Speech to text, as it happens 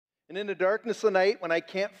And in the darkness of the night, when I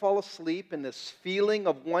can't fall asleep, and this feeling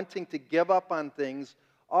of wanting to give up on things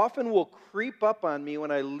often will creep up on me when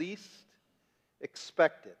I least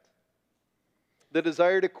expect it. The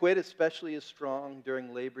desire to quit especially is strong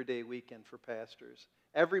during Labor Day weekend for pastors.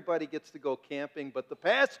 Everybody gets to go camping, but the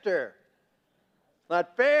pastor. It's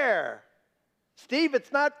not fair. Steve,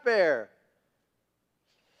 it's not fair.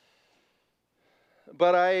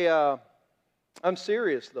 But I'm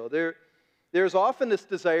serious, though. There's often this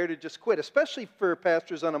desire to just quit, especially for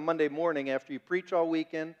pastors on a Monday morning after you preach all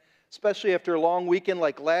weekend, especially after a long weekend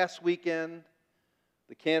like last weekend,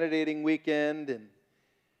 the candidating weekend, and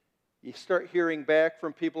you start hearing back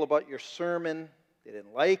from people about your sermon. They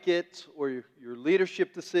didn't like it, or your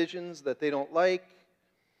leadership decisions that they don't like.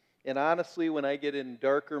 And honestly, when I get in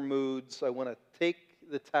darker moods, I want to take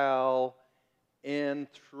the towel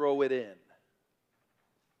and throw it in.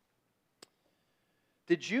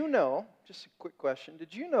 Did you know, just a quick question,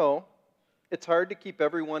 did you know it's hard to keep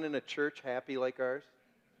everyone in a church happy like ours?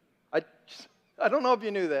 I don't know if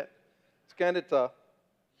you knew that. It's kind of tough.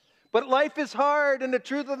 But life is hard, and the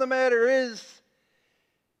truth of the matter is,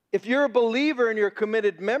 if you're a believer and you're a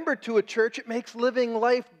committed member to a church, it makes living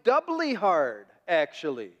life doubly hard,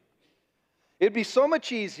 actually. It'd be so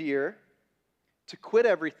much easier to quit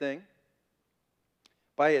everything,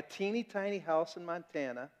 buy a teeny tiny house in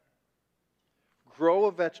Montana, grow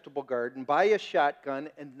a vegetable garden, buy a shotgun,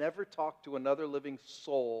 and never talk to another living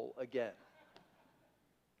soul again.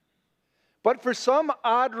 But for some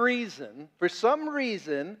odd reason,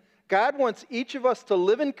 God wants each of us to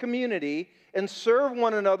live in community and serve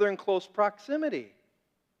one another in close proximity.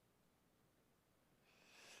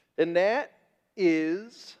 And that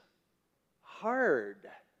is hard.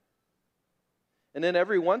 And then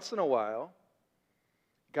every once in a while,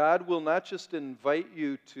 God will not just invite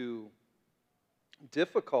you to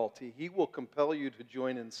difficulty, He will compel you to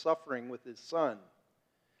join in suffering with His Son.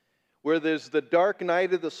 Where there's the dark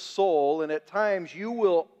night of the soul, and at times you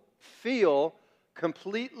will feel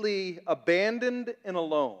completely abandoned and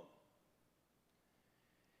alone.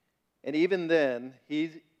 And even then,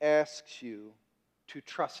 He asks you to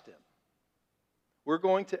trust Him. We're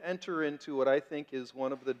going to enter into what I think is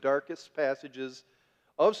one of the darkest passages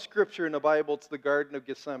of Scripture in the Bible. It's the Garden of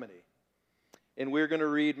Gethsemane. And we're going to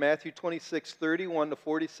read Matthew 26, 31 to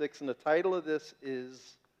 46, and the title of this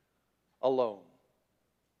is Alone.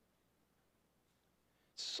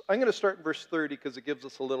 I'm going to start in verse 30 because it gives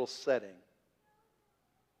us a little setting.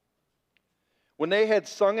 When they had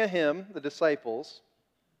sung a hymn, the disciples,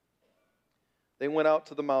 they went out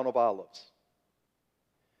to the Mount of Olives.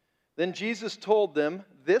 Then Jesus told them,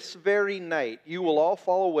 "This very night you will all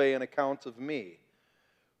fall away on account of me.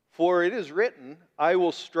 For it is written, I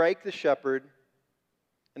will strike the shepherd,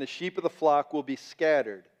 and the sheep of the flock will be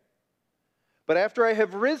scattered. But after I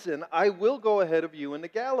have risen, I will go ahead of you into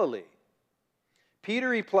Galilee." Peter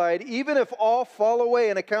replied, "Even if all fall away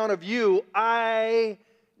on account of you, I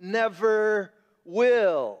never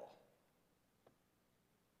will."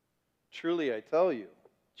 "Truly I tell you,"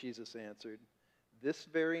 Jesus answered, "this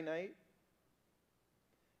very night,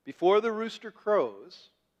 before the rooster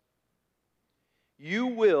crows, you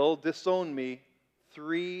will disown me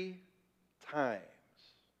 3 times.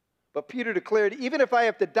 But Peter declared, "Even if I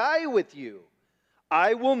have to die with you,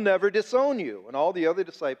 I will never disown you." And all the other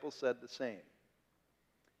disciples said the same.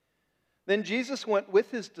 Then Jesus went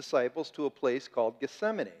with His disciples to a place called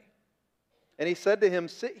Gethsemane. And He said to him,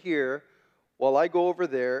 "Sit here while I go over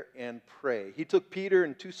there and pray." He took Peter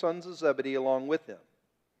and 2 sons of Zebedee along with Him.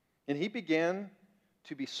 And He began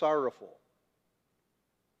to be sorrowful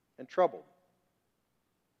and troubled.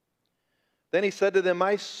 Then He said to them,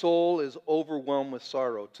 "My soul is overwhelmed with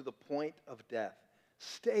sorrow to the point of death.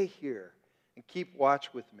 Stay here and keep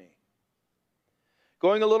watch with me."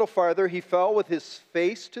 Going a little farther, He fell with His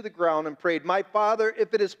face to the ground and prayed, "My Father,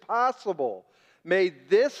 if it is possible, may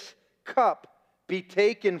this cup be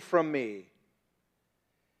taken from me.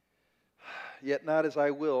 Yet not as I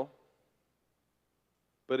will,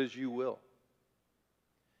 but as you will."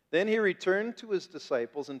 Then He returned to His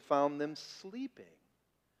disciples and found them sleeping.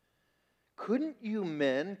 "Couldn't you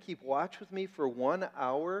men keep watch with me for 1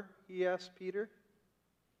 hour?" He asked Peter.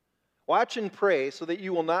 "Watch and pray so that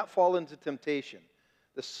you will not fall into temptation.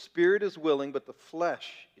 The spirit is willing, but the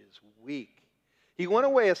flesh is weak." He went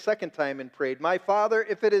away a second time and prayed, "My Father,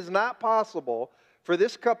 if it is not possible for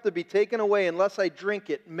this cup to be taken away unless I drink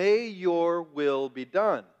it, may your will be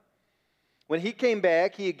done." When He came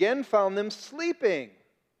back, He again found them sleeping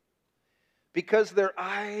because their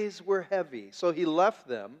eyes were heavy. So He left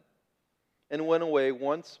them and went away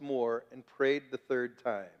once more and prayed the 3rd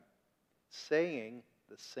time, saying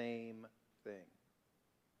the same thing.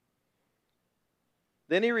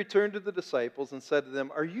 Then he returned to the disciples and said to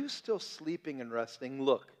them, "Are you still sleeping and resting?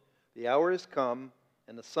 Look, the hour has come,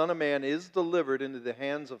 and the Son of Man is delivered into the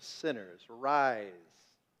hands of sinners. Rise,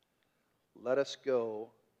 let us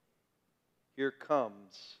go. Here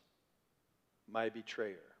comes my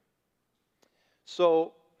betrayer."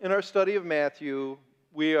 So, in our study of Matthew,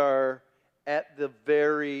 we are at the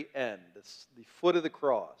very end. It's the foot of the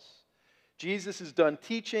cross. Jesus is done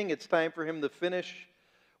teaching. It's time for him to finish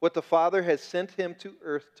what the Father has sent him to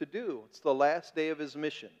earth to do. It's the last day of his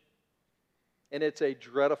mission. And it's a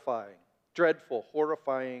dreadful,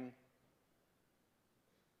 horrifying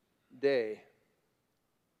day.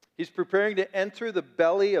 He's preparing to enter the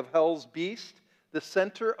belly of hell's beast, the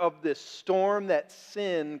center of this storm that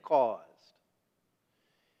sin caused.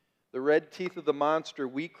 The red teeth of the monster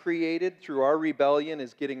we created through our rebellion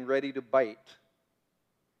is getting ready to bite.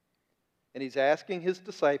 And he's asking his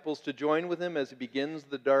disciples to join with him as he begins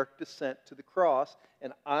the dark descent to the cross.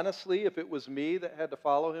 And honestly, if it was me that had to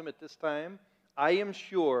follow him at this time, I am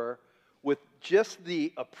sure with just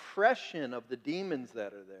the oppression of the demons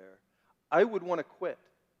that are there, I would want to quit.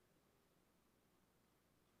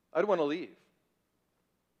 I'd want to leave.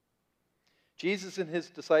 Jesus and his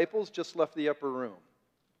disciples just left the upper room.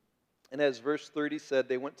 And as verse 30 said,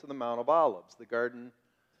 they went to the Mount of Olives, the Garden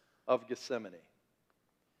of Gethsemane.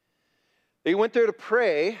 They went there to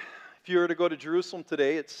pray. If you were to go to Jerusalem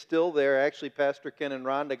today, it's still there. Actually, Pastor Ken and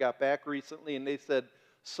Rhonda got back recently, and they said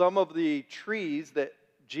some of the trees that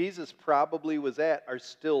Jesus probably was at are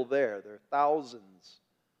still there. They're thousands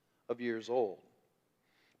of years old.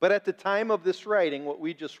 But at the time of this writing, what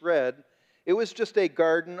we just read, it was just a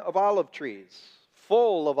garden of olive trees,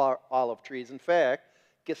 full of olive trees. In fact,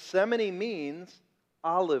 Gethsemane means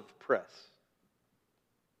olive press,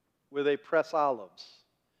 where they press olives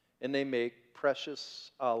and they make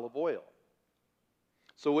precious olive oil.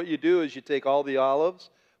 So what you do is you take all the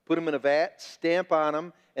olives, put them in a vat, stamp on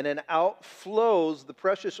them, and then out flows the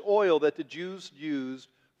precious oil that the Jews used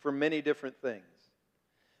for many different things.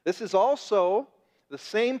 This is also the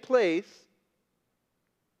same place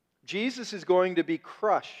Jesus is going to be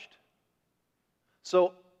crushed.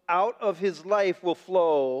 So out of his life will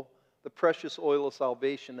flow the precious oil of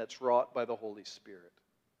salvation that's wrought by the Holy Spirit.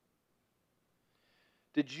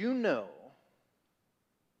 Did you know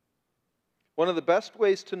one of the best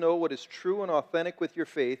ways to know what is true and authentic with your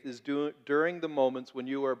faith is during the moments when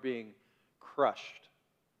you are being crushed?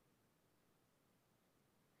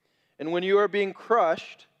 And when you are being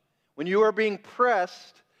crushed, when you are being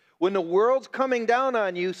pressed, when the world's coming down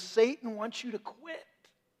on you, Satan wants you to quit.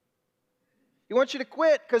 He wants you to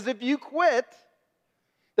quit, because if you quit,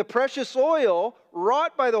 the precious oil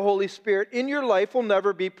wrought by the Holy Spirit in your life will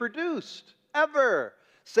never be produced, ever.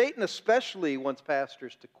 Satan especially wants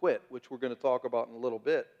pastors to quit, which we're going to talk about in a little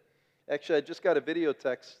bit. Actually, I just got a video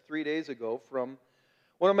text 3 days ago from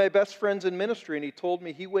one of my best friends in ministry, and he told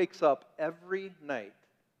me he wakes up every night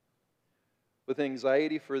with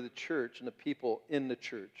anxiety for the church and the people in the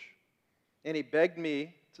church. And he begged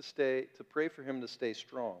me to pray for him to stay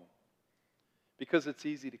strong, because it's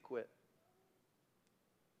easy to quit.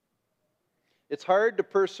 It's hard to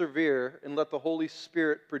persevere and let the Holy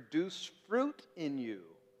Spirit produce fruit in you.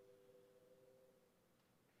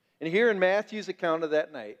 And here in Matthew's account of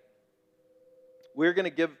that night, we're going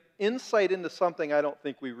to give insight into something I don't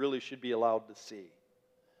think we really should be allowed to see.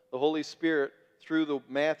 The Holy Spirit, through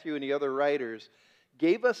Matthew and the other writers,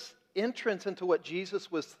 gave us entrance into what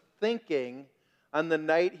Jesus was thinking on the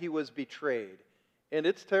night he was betrayed. And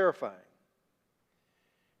it's terrifying.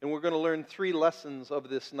 And we're going to learn 3 lessons of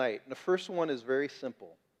this night. And the first one is very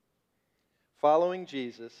simple. Following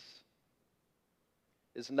Jesus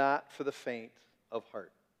is not for the faint of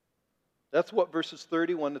heart. That's what verses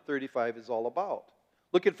 31 to 35 is all about.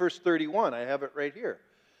 Look at verse 31. I have it right here.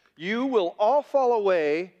 You will all fall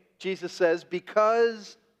away, Jesus says,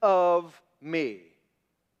 because of me.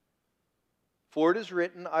 For it is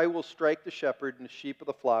written, I will strike the shepherd, and the sheep of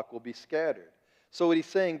the flock will be scattered. So what he's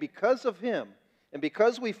saying, because of him, and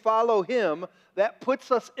because we follow him, that puts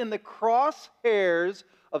us in the crosshairs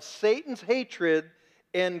of Satan's hatred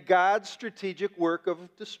and God's strategic work of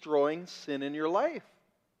destroying sin in your life.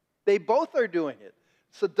 They both are doing it.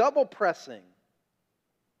 It's a double pressing.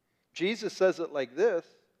 Jesus says it like this: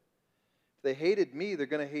 if they hated me, they're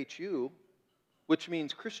going to hate you, which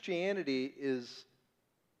means Christianity is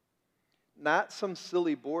not some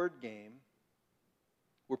silly board game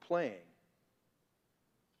we're playing.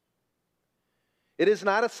 It is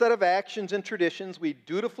not a set of actions and traditions we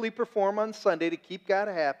dutifully perform on Sunday to keep God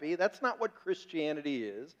happy. That's not what Christianity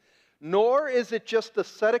is. Nor is it just a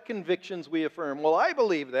set of convictions we affirm. Well, I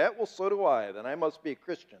believe that. Well, so do I. Then I must be a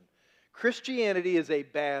Christian. Christianity is a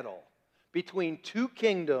battle between two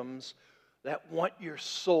kingdoms that want your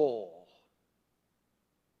soul.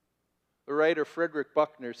 The writer Frederick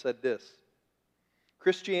Buechner said this: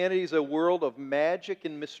 Christianity is a world of magic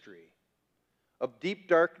and mystery, of deep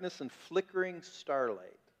darkness and flickering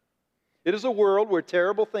starlight. It is a world where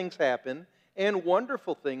terrible things happen and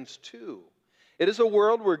wonderful things too. It is a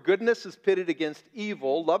world where goodness is pitted against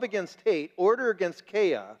evil, love against hate, order against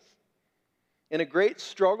chaos. In a great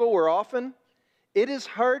struggle where often it is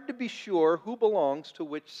hard to be sure who belongs to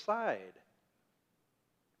which side,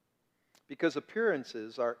 because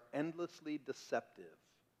appearances are endlessly deceptive.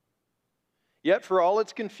 Yet for all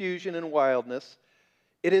its confusion and wildness,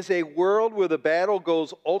 it is a world where the battle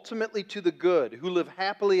goes ultimately to the good, who live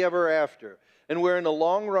happily ever after, and where in the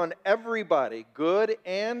long run everybody, good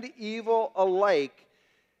and evil alike,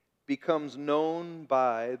 becomes known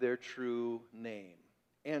by their true name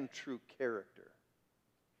and true character.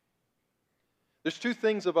 There's two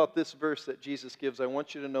things about this verse that Jesus gives I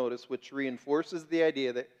want you to notice, which reinforces the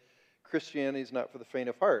idea that Christianity is not for the faint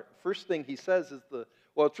of heart. First thing he says is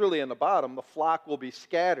it's really in the bottom, the flock will be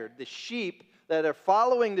scattered. The sheep that are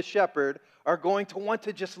following the shepherd are going to want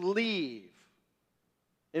to just leave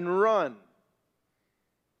and run.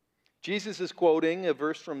 Jesus is quoting a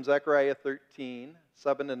verse from Zechariah 13,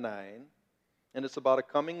 7-9, and it's about a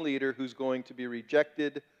coming leader who's going to be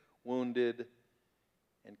rejected, wounded,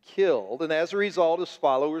 and killed, and as a result, his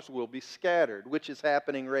followers will be scattered, which is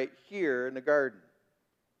happening right here in the garden.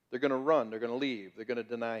 They're going to run, they're going to leave, they're going to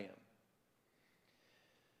deny him.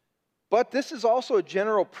 But this is also a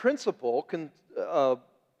general principle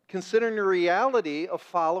considering the reality of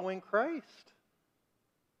following Christ.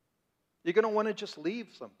 You're going to want to just leave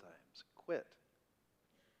sometimes, quit.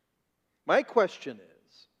 My question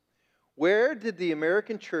is, where did the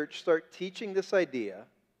American church start teaching this idea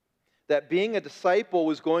that being a disciple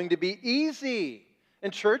was going to be easy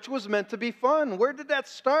and church was meant to be fun? Where did that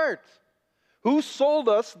start? Who sold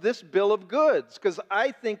us this bill of goods? Because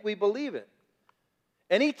I think we believe it.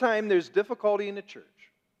 Anytime there's difficulty in the church,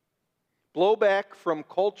 blowback from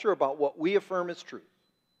culture about what we affirm as truth,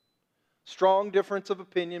 strong difference of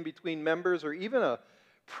opinion between members, or even a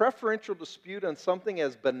preferential dispute on something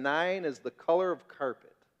as benign as the color of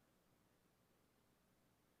carpet,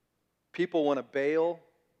 people want to bail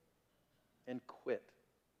and quit.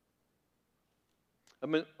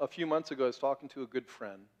 A few months ago, I was talking to a good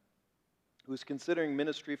friend who's considering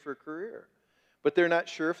ministry for a career, but they're not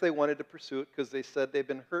sure if they wanted to pursue it because they said they've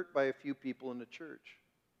been hurt by a few people in the church,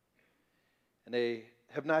 and they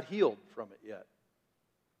have not healed from it yet.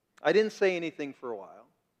 I didn't say anything for a while.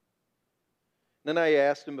 Then I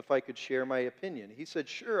asked him if I could share my opinion. He said,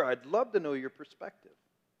 "Sure, I'd love to know your perspective."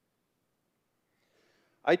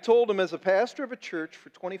 I told him, as a pastor of a church for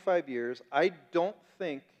 25 years, I don't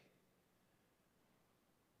think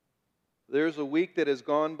there's a week that has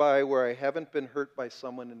gone by where I haven't been hurt by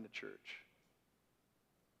someone in the church.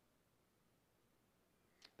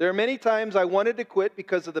 There are many times I wanted to quit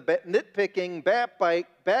because of the nitpicking,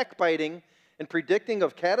 backbiting, and predicting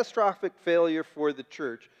of catastrophic failure for the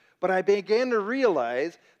church. But I began to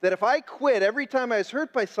realize that if I quit every time I was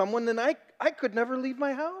hurt by someone, then I could never leave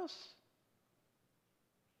my house.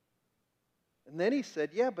 And then he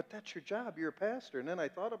said, "Yeah, but that's your job. You're a pastor." And then I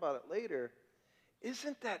thought about it later.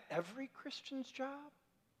 Isn't that every Christian's job?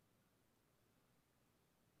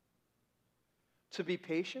 To be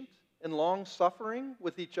patient and long-suffering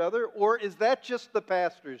with each other? Or is that just the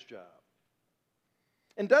pastor's job?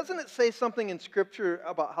 And doesn't it say something in Scripture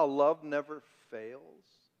about how love never fails?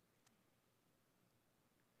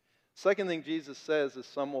 Second thing Jesus says is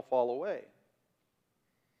some will fall away.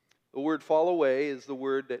 The word fall away is the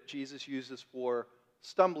word that Jesus uses for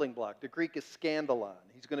stumbling block. The Greek is scandalon.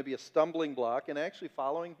 He's going to be a stumbling block, and actually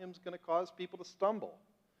following him is going to cause people to stumble.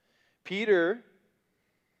 Peter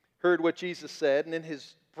heard what Jesus said, and in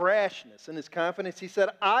his brashness and his confidence, he said,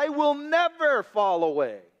 "I will never fall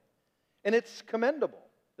away." And it's commendable.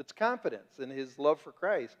 It's confidence in his love for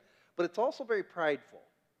Christ, but it's also very prideful.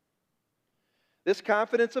 This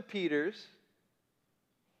confidence of Peter's,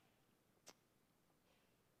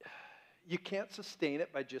 you can't sustain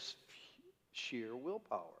it by just sheer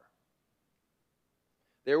willpower.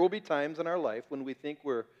 There will be times in our life when we think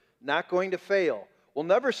we're not going to fail. We'll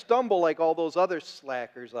never stumble like all those other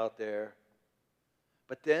slackers out there.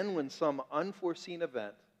 But then when some unforeseen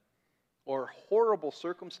event or horrible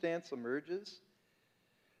circumstance emerges,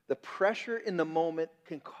 the pressure in the moment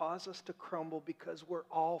can cause us to crumble because we're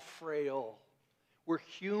all frail. We're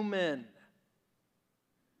human.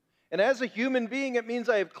 And as a human being, it means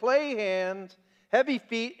I have clay hands, heavy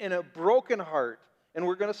feet, and a broken heart, and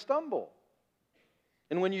we're going to stumble.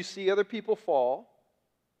 And when you see other people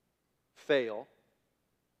fail,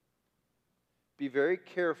 be very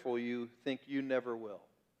careful you think you never will.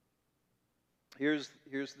 Here's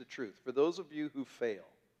the truth. For those of you who fail,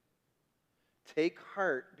 take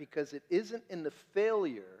heart, because it isn't in the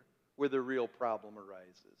failure where the real problem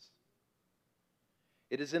arises.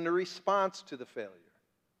 It is in the response to the failure.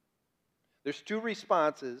 There's two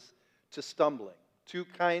responses to stumbling, two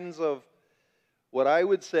kinds of what I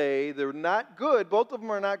would say, they're not good. Both of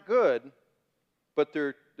them are not good, but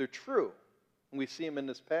they're true. And we see them in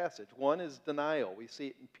this passage. One is denial. We see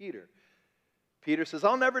it in Peter. Peter says,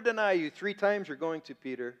 I'll never deny you. 3 times you're going to,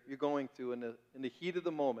 Peter. You're going to, in the heat of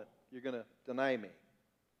the moment, you're going to deny me.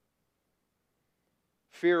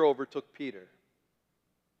 Fear overtook Peter,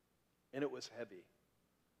 and it was heavy.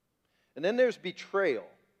 And then there's betrayal.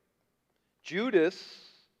 Judas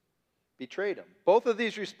betrayed him. Both of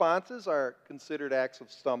these responses are considered acts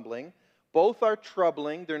of stumbling. Both are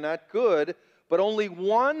troubling. They're not good, but only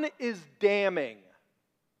one is damning.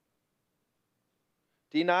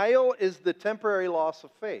 Denial is the temporary loss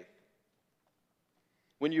of faith.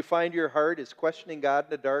 When you find your heart is questioning God in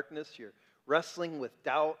the darkness, you're wrestling with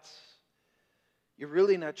doubts, you're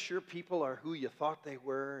really not sure people are who you thought they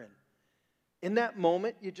were, and in that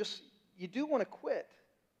moment, you do want to quit.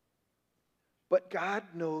 But God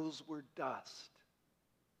knows we're dust.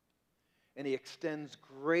 And He extends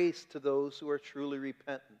grace to those who are truly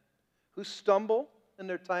repentant, who stumble in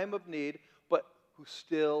their time of need, but who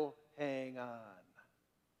still hang on.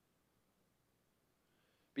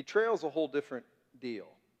 Betrayal is a whole different deal.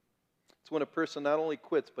 It's when a person not only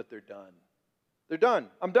quits, but they're done. They're done.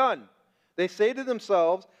 I'm done. They say to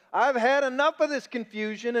themselves, I've had enough of this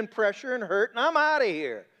confusion and pressure and hurt, and I'm out of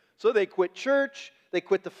here. So they quit church, they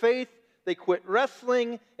quit the faith, they quit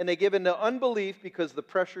wrestling, and they give in to unbelief because the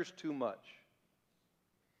pressure's too much.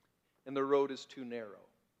 And the road is too narrow.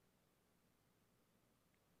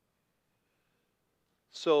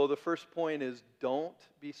 So the first point is, don't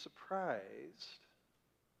be surprised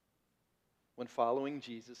when following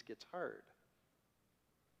Jesus gets hard.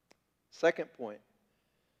 Second point,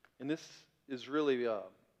 and this is really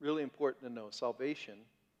important to know, salvation,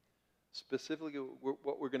 specifically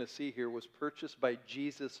what we're going to see here, was purchased by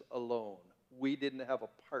Jesus alone. We didn't have a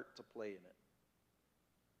part to play in it.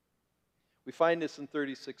 We find this in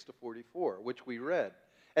 36 to 44, which we read.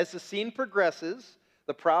 As the scene progresses,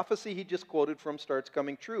 the prophecy he just quoted from starts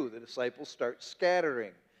coming true. The disciples start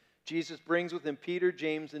scattering. Jesus brings with him Peter,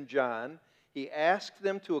 James, and John. He asks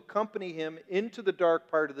them to accompany him into the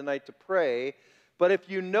dark part of the night to pray. But if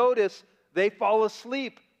you notice, they fall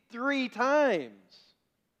asleep 3 times.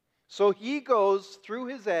 So he goes through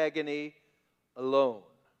his agony alone.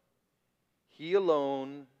 He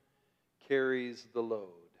alone carries the load.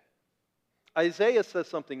 Isaiah says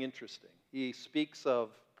something interesting. He speaks of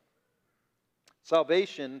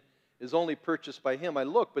salvation is only purchased by him. I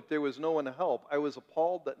looked, but there was no one to help. I was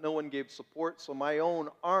appalled that no one gave support, so my own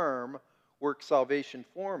arm worked salvation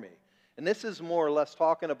for me. And this is more or less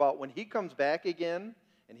talking about when he comes back again,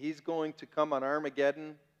 and he's going to come on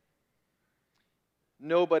Armageddon,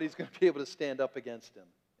 nobody's going to be able to stand up against him.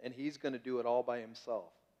 And he's going to do it all by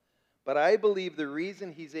himself. But I believe the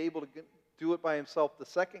reason he's able to do it by himself the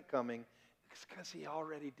second coming is because he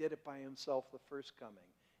already did it by himself the first coming.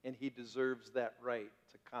 And he deserves that right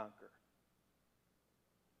to conquer.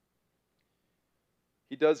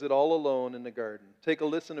 He does it all alone in the garden. Take a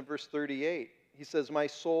listen to verse 38. He says, my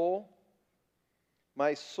soul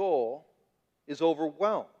is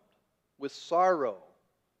overwhelmed with sorrow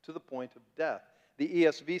to the point of death. The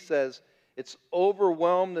ESV says, it's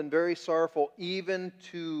overwhelmed and very sorrowful, even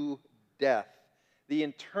to death. The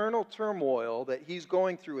internal turmoil that he's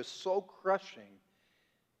going through is so crushing,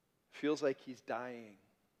 feels like he's dying.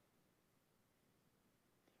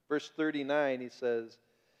 Verse 39, he says,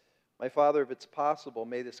 my Father, if it's possible,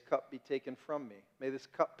 may this cup be taken from me. May this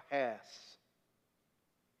cup pass.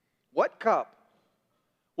 What cup?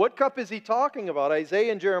 What cup is he talking about?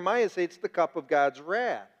 Isaiah and Jeremiah say it's the cup of God's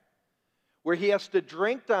wrath, where he has to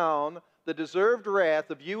drink down the deserved wrath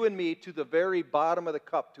of you and me to the very bottom of the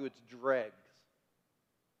cup, to its dregs.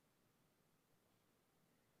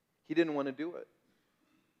 He didn't want to do it,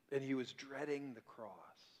 and he was dreading the cross.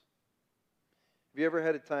 Have you ever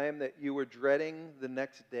had a time that you were dreading the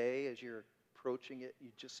next day as you're approaching it?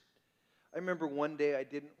 I remember one day I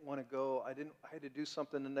didn't want to go. I had to do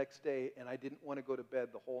something the next day, and I didn't want to go to bed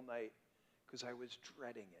the whole night because I was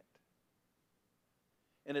dreading it.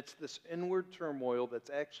 And it's this inward turmoil that's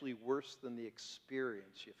actually worse than the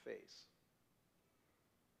experience you face.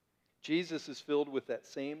 Jesus is filled with that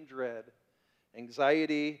same dread,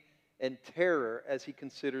 anxiety, and terror as he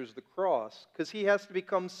considers the cross, because he has to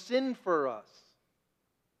become sin for us.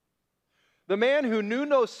 The man who knew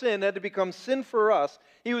no sin had to become sin for us.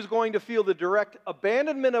 He was going to feel the direct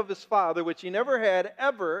abandonment of his Father, which he never had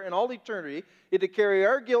ever in all eternity. He had to carry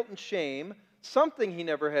our guilt and shame, something he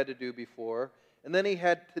never had to do before, and then he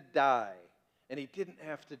had to die. And he didn't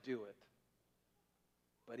have to do it,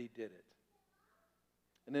 but he did it.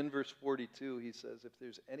 And in verse 42, he says, if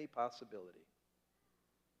there's any possibility,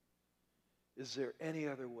 is there any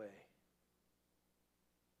other way?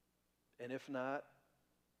 And if not,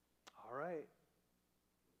 all right.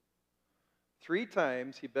 3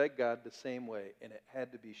 times he begged God the same way, and it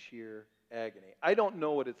had to be sheer agony. I don't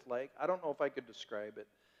know what it's like. I don't know if I could describe it.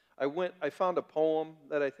 I found a poem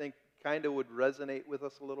that I think kind of would resonate with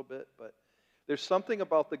us a little bit, but there's something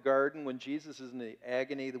about the garden when Jesus is in the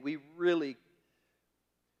agony that we really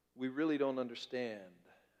don't understand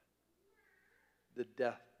the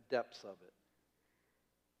depths of it.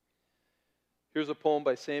 Here's a poem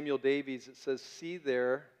by Samuel Davies. It says, see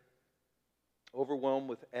there, overwhelmed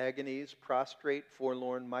with agonies, prostrate,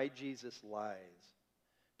 forlorn, my Jesus lies,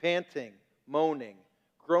 panting, moaning,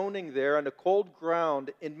 groaning there on the cold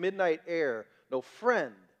ground in midnight air, no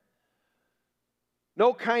friend,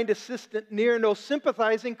 no kind assistant near, no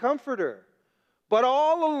sympathizing comforter. But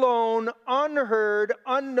all alone, unheard,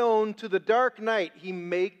 unknown to the dark night, he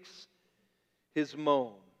makes his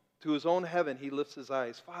moan. To his own heaven he lifts his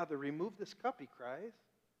eyes. Father, remove this cup, he cries.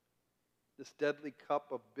 This deadly cup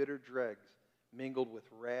of bitter dregs, mingled with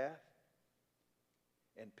wrath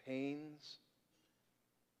and pains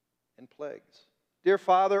and plagues. Dear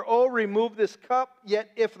Father, oh, remove this cup,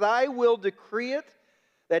 yet if thy will decree it,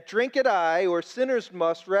 that drink it I, or sinners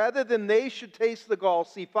must, rather than they should taste the gall.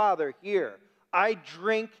 See, Father, here, I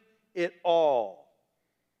drink it all.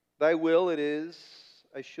 Thy will it is,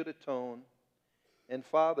 I should atone. And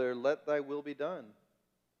Father, let thy will be done.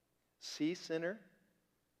 See, sinner,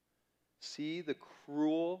 see the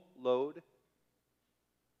cruel load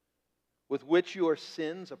with which your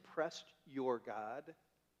sins oppressed your God.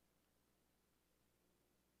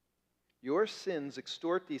 Your sins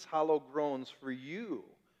extort these hollow groans for you.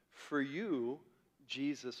 For you,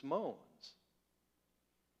 Jesus moans.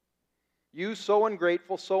 You so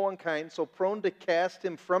ungrateful, so unkind, so prone to cast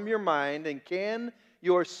him from your mind, and can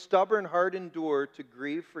your stubborn heart endure to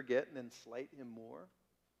grieve, forget, and then slight him more?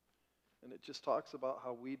 And it just talks about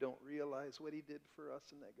how we don't realize what he did for us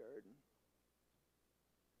in that garden.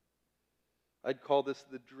 I'd call this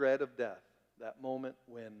the dread of death, that moment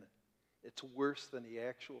when it's worse than the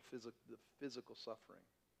actual physical suffering.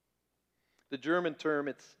 The German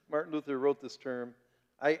term, Martin Luther wrote this term.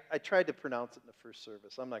 I tried to pronounce it in the first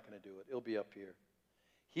service. I'm not going to do it. It'll be up here.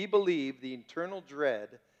 He believed the internal dread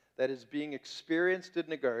that is being experienced in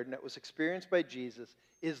the garden, that was experienced by Jesus,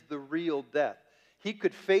 is the real death. He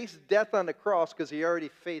could face death on the cross because he already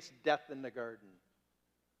faced death in the garden.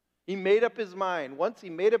 He made up his mind. Once he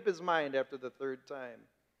made up his mind after the 3rd time,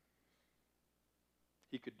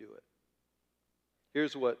 he could do it.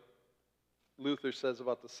 Here's what Luther says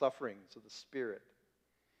about the sufferings of the Spirit.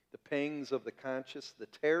 The pangs of the conscience, the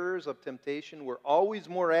terrors of temptation were always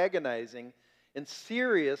more agonizing and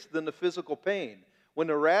serious than the physical pain. When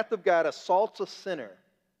the wrath of God assaults a sinner,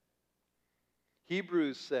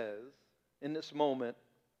 Hebrews says, in this moment,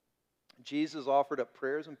 Jesus offered up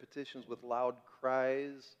prayers and petitions with loud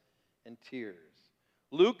cries and tears.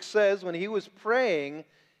 Luke says when he was praying,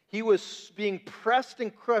 he was being pressed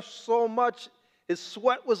and crushed so much, his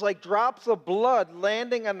sweat was like drops of blood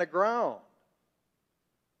landing on the ground.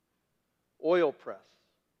 Oil press.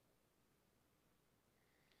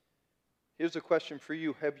 Here's a question for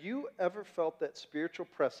you. Have you ever felt that spiritual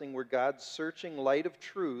pressing where God's searching light of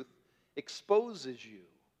truth exposes you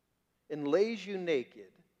and lays you naked?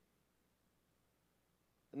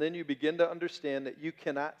 And then you begin to understand that you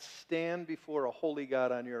cannot stand before a holy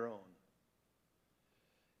God on your own.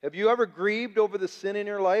 Have you ever grieved over the sin in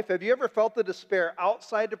your life? Have you ever felt the despair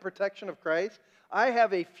outside the protection of Christ? I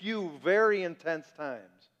have a few very intense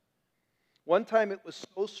times. One time it was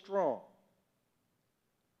so strong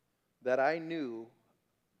that I knew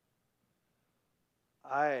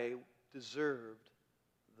I deserved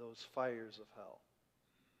those fires of hell.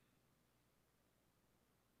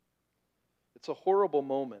 It's a horrible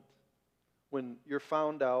moment when you're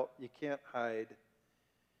found out, you can't hide,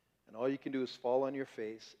 and all you can do is fall on your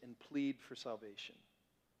face and plead for salvation.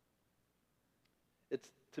 It's,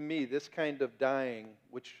 to me, this kind of dying,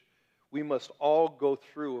 which we must all go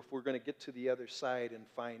through if we're going to get to the other side and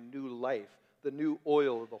find new life, the new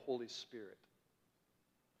oil of the Holy Spirit.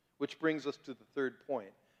 Which brings us to the 3rd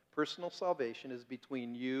point. Personal salvation is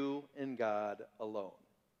between you and God alone.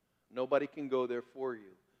 Nobody can go there for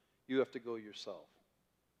you. You have to go yourself.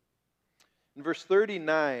 In verse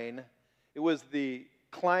 39, it was the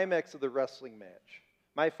climax of the wrestling match.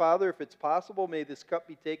 My Father, if it's possible, may this cup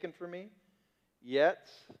be taken from me. Yet,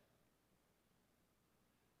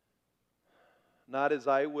 not as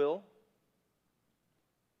I will,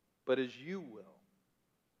 but as you will.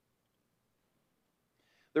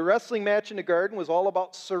 The wrestling match in the garden was all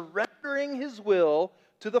about surrendering his will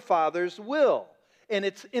to the Father's will. And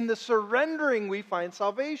it's in the surrendering we find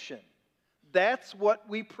salvation. That's what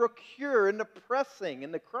we procure in the pressing,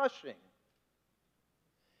 in the crushing.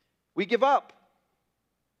 We give up.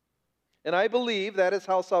 And I believe that is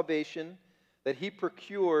how salvation that he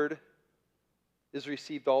procured is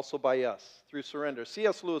received also by us, through surrender.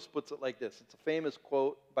 C.S. Lewis puts it like this. It's a famous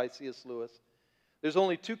quote by C.S. Lewis. There's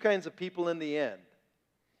only two kinds of people in the end.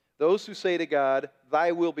 Those who say to God,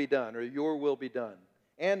 thy will be done, or your will be done.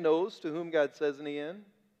 And those to whom God says in the end,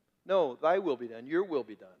 no, thy will be done, your will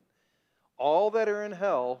be done. All that are in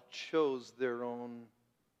hell chose their own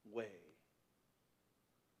way.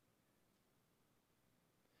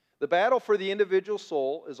 The battle for the individual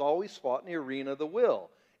soul is always fought in the arena of the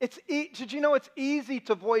will. Did you know it's easy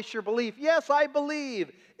to voice your belief? Yes, I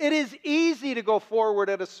believe. It is easy to go forward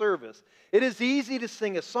at a service. It is easy to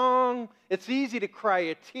sing a song. It's easy to cry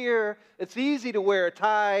a tear. It's easy to wear a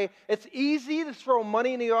tie. It's easy to throw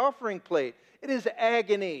money in the offering plate. It is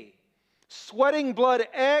agony. Sweating blood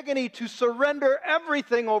agony to surrender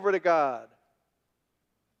everything over to God.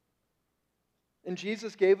 And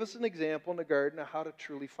Jesus gave us an example in the garden of how to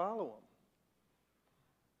truly follow him.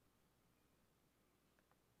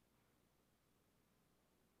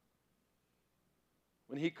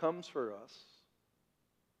 When he comes for us,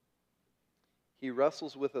 he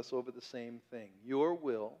wrestles with us over the same thing. Your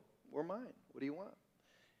will or mine. What do you want?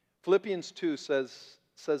 Philippians 2 says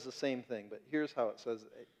the same thing, but here's how it says.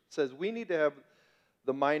 It says we need to have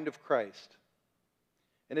the mind of Christ.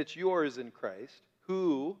 And it's yours in Christ,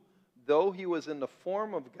 who, though he was in the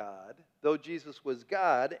form of God, though Jesus was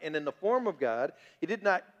God, and in the form of God, he did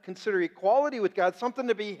not consider equality with God something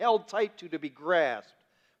to be held tight to be grasped.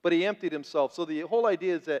 But he emptied himself. So the whole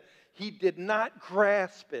idea is that he did not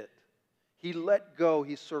grasp it. He let go.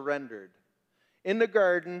 He surrendered. In the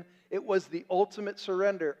garden, it was the ultimate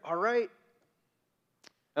surrender. All right.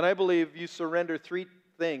 And I believe you surrender three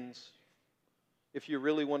things if you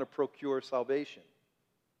really want to procure salvation.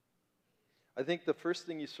 I think the first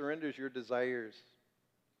thing you surrender is your desires.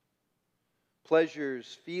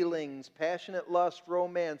 Pleasures, feelings, passionate lust,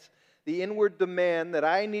 romance, the inward demand that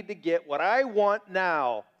I need to get what I want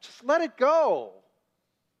now. Just let it go.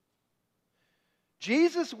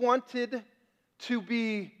 Jesus wanted to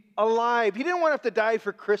be alive. He didn't want to have to die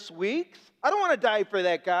for Chris Weeks. I don't want to die for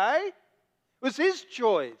that guy. It was his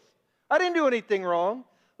choice. I didn't do anything wrong.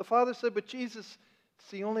 The Father said, but Jesus, it's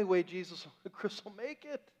the only way Chris will make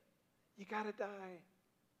it. You got to die.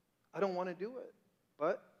 I don't want to do it,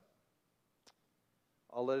 but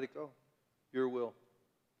I'll let it go. Your will.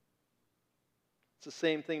 It's the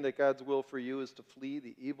same thing that God's will for you is to flee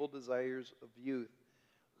the evil desires of youth.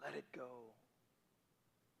 Let it go.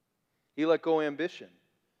 He let go ambition.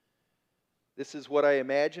 This is what I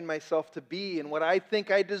imagine myself to be and what I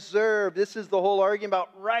think I deserve. This is the whole argument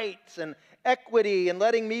about rights and equity and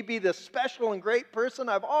letting me be the special and great person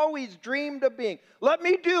I've always dreamed of being. Let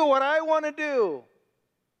me do what I want to do.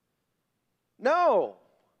 No.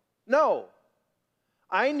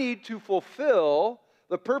 I need to fulfill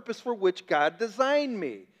the purpose for which God designed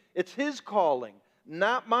me. It's his calling,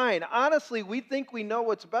 not mine. Honestly, we think we know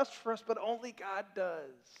what's best for us, but only God does.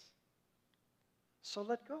 So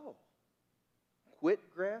let go. Quit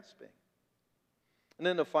grasping. And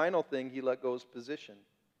then the final thing, he let go his position.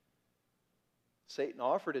 Satan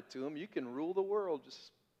offered it to him. You can rule the world.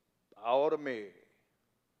 Just bow to me.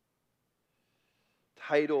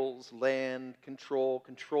 Titles, land, control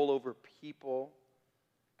over people,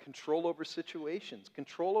 control over situations,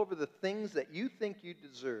 control over the things that you think you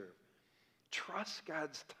deserve. Trust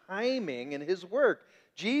God's timing and his work.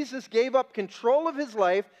 Jesus gave up control of his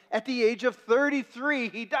life at the age of 33.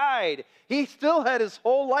 He died. He still had his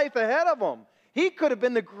whole life ahead of him. He could have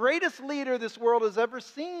been the greatest leader this world has ever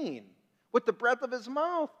seen with the breath of his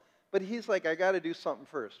mouth. But he's like, I got to do something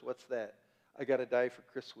first. What's that? I got to die for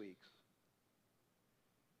Chris Weeks.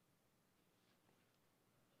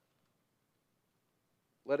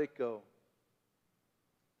 Let it go.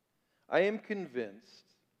 I am convinced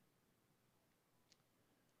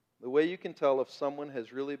the way you can tell if someone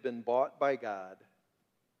has really been bought by God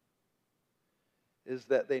is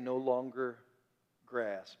that they no longer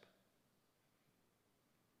grasp.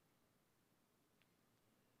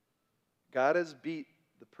 God has beat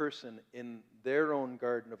the person in their own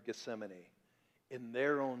Garden of Gethsemane, in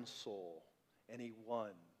their own soul, and he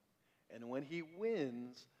won. And when he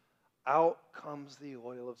wins, out comes the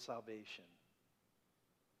oil of salvation.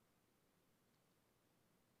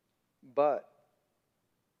 But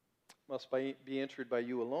must be entered by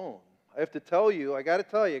you alone. I have to tell you, I got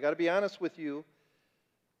to be honest with you.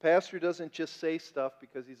 Pastor doesn't just say stuff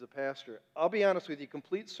because he's a pastor. I'll be honest with you,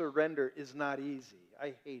 complete surrender is not easy.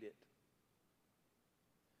 I hate it.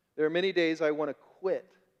 There are many days I want to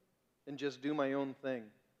quit and just do my own thing.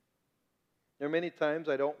 There are many times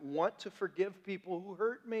I don't want to forgive people who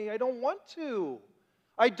hurt me. I don't want to.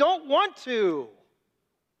 I don't want to.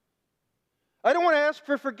 I don't want to ask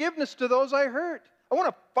for forgiveness to those I hurt. I want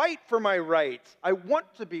to fight for my rights. I want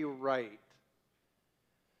to be right.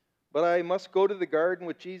 But I must go to the garden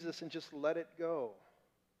with Jesus and just let it go.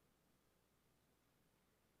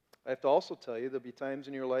 I have to also tell you, there'll be times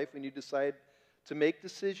in your life when you decide to make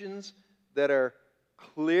decisions that are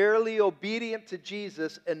clearly obedient to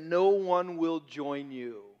Jesus and no one will join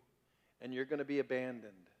you. And you're going to be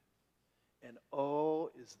abandoned. And oh,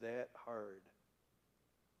 is that hard.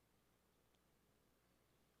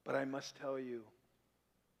 But I must tell you,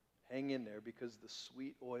 hang in there because the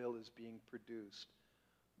sweet oil is being produced.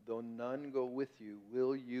 Though none go with you,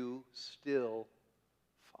 will you still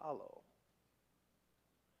follow?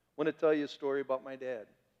 I want to tell you a story about my dad.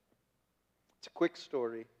 It's a quick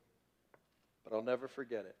story, but I'll never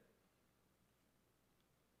forget it.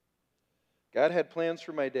 God had plans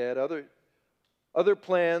for my dad, other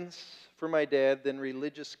plans for my dad than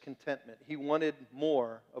religious contentment. He wanted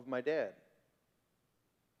more of my dad.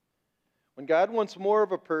 When God wants more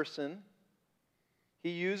of a person, He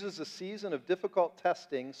uses a season of difficult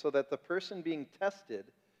testing so that the person being tested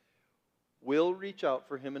will reach out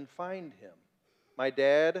for him and find him. My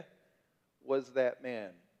dad was that man.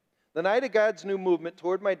 The night of God's new movement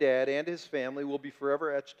toward my dad and his family will be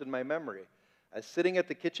forever etched in my memory. I was sitting at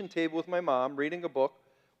the kitchen table with my mom, reading a book,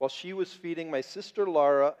 while she was feeding my sister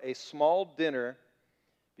Laura a small dinner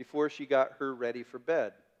before she got her ready for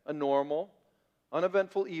bed. A normal,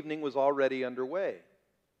 uneventful evening was already underway.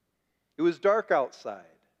 It was dark outside,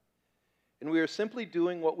 and we were simply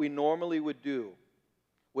doing what we normally would do,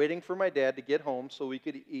 waiting for my dad to get home so we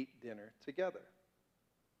could eat dinner together.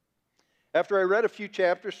 After I read a few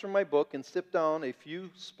chapters from my book and sipped down a few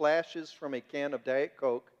splashes from a can of Diet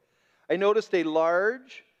Coke, I noticed a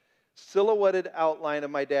large, silhouetted outline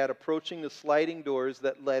of my dad approaching the sliding doors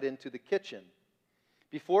that led into the kitchen.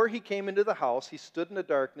 Before he came into the house, he stood in the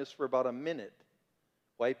darkness for about a minute,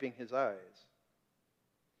 wiping his eyes.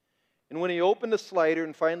 And when he opened the slider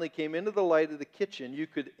and finally came into the light of the kitchen, you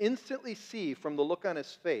could instantly see from the look on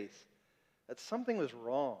his face that something was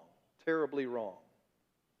wrong, terribly wrong.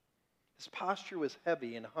 His posture was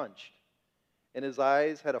heavy and hunched, and his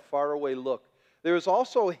eyes had a faraway look. There was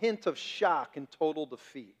also a hint of shock and total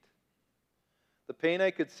defeat. The pain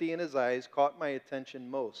I could see in his eyes caught my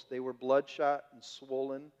attention most. They were bloodshot and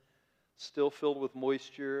swollen, still filled with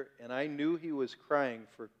moisture, and I knew he was crying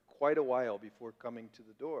for quite a while before coming to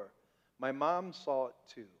the door. My mom saw it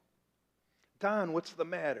too. "Don, what's the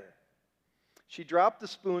matter?" She dropped the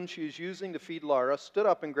spoon she was using to feed Laura, stood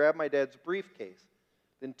up and grabbed my dad's briefcase,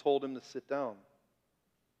 then told him to sit down.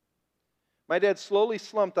 My dad slowly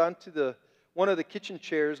slumped onto one of the kitchen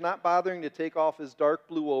chairs, not bothering to take off his dark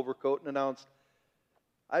blue overcoat, and announced,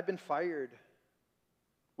 "I've been fired."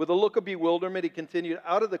 With a look of bewilderment, he continued,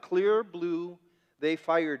 "Out of the clear blue, they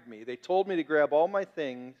fired me. They told me to grab all my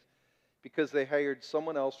things because they hired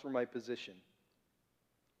someone else for my position.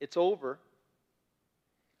 It's over.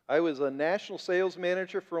 I was a national sales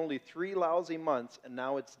manager for only 3 lousy months, and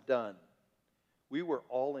now it's done." We were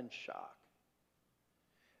all in shock.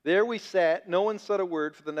 There we sat. No one said a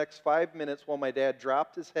word for the next 5 minutes while my dad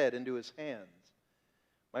dropped his head into his hands.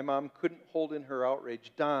 My mom couldn't hold in her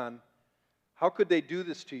outrage. "Don, how could they do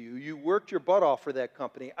this to you? You worked your butt off for that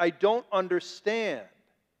company. I don't understand."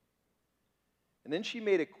 And then she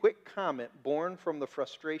made a quick comment born from the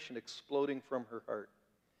frustration exploding from her heart.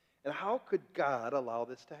 "And how could God allow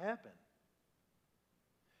this to happen?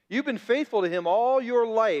 You've been faithful to Him all your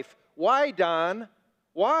life. Why, Don?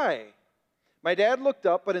 Why?" My dad looked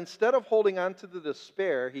up, but instead of holding on to the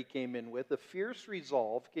despair he came in with, a fierce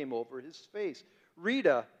resolve came over his face.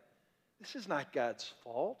 "Rita, this is not God's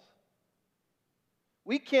fault.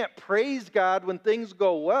 We can't praise God when things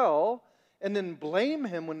go well and then blame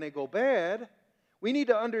Him when they go bad. We need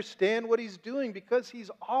to understand what He's doing because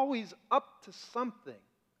He's always up to something."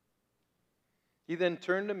 He then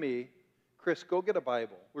turned to me, "Chris, go get a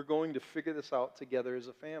Bible. We're going to figure this out together as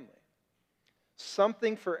a family."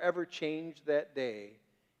 Something forever changed that day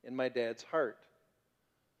in my dad's heart.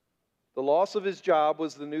 The loss of his job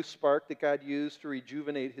was the new spark that God used to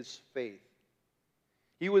rejuvenate his faith.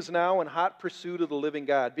 He was now in hot pursuit of the living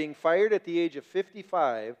God. Being fired at the age of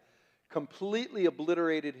 55 completely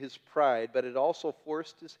obliterated his pride, but it also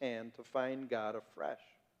forced his hand to find God afresh.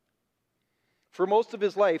 For most of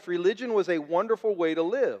his life, religion was a wonderful way to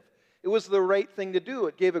live. It was the right thing to do.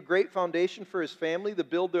 It gave a great foundation for his family to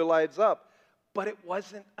build their lives up. But it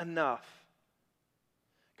wasn't enough.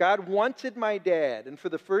 God wanted my dad, and for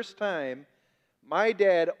the first time, my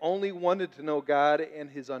dad only wanted to know God and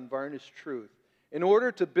his unvarnished truth. In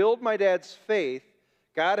order to build my dad's faith,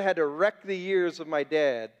 God had to wreck the years of my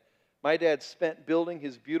dad. My dad spent building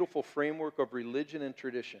his beautiful framework of religion and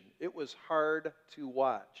tradition. It was hard to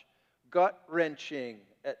watch, gut-wrenching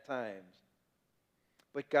at times.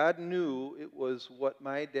 But God knew it was what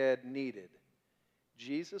my dad needed.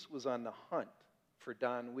 Jesus was on the hunt for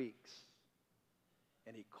Don Weeks,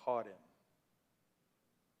 and he caught him.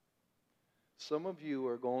 Some of you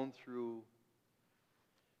are going through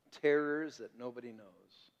terrors that nobody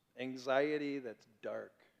knows, anxiety that's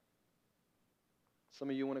dark. Some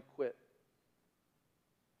of you want to quit.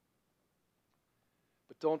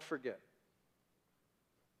 But don't forget,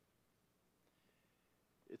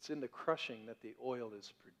 it's in the crushing that the oil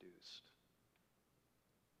is produced.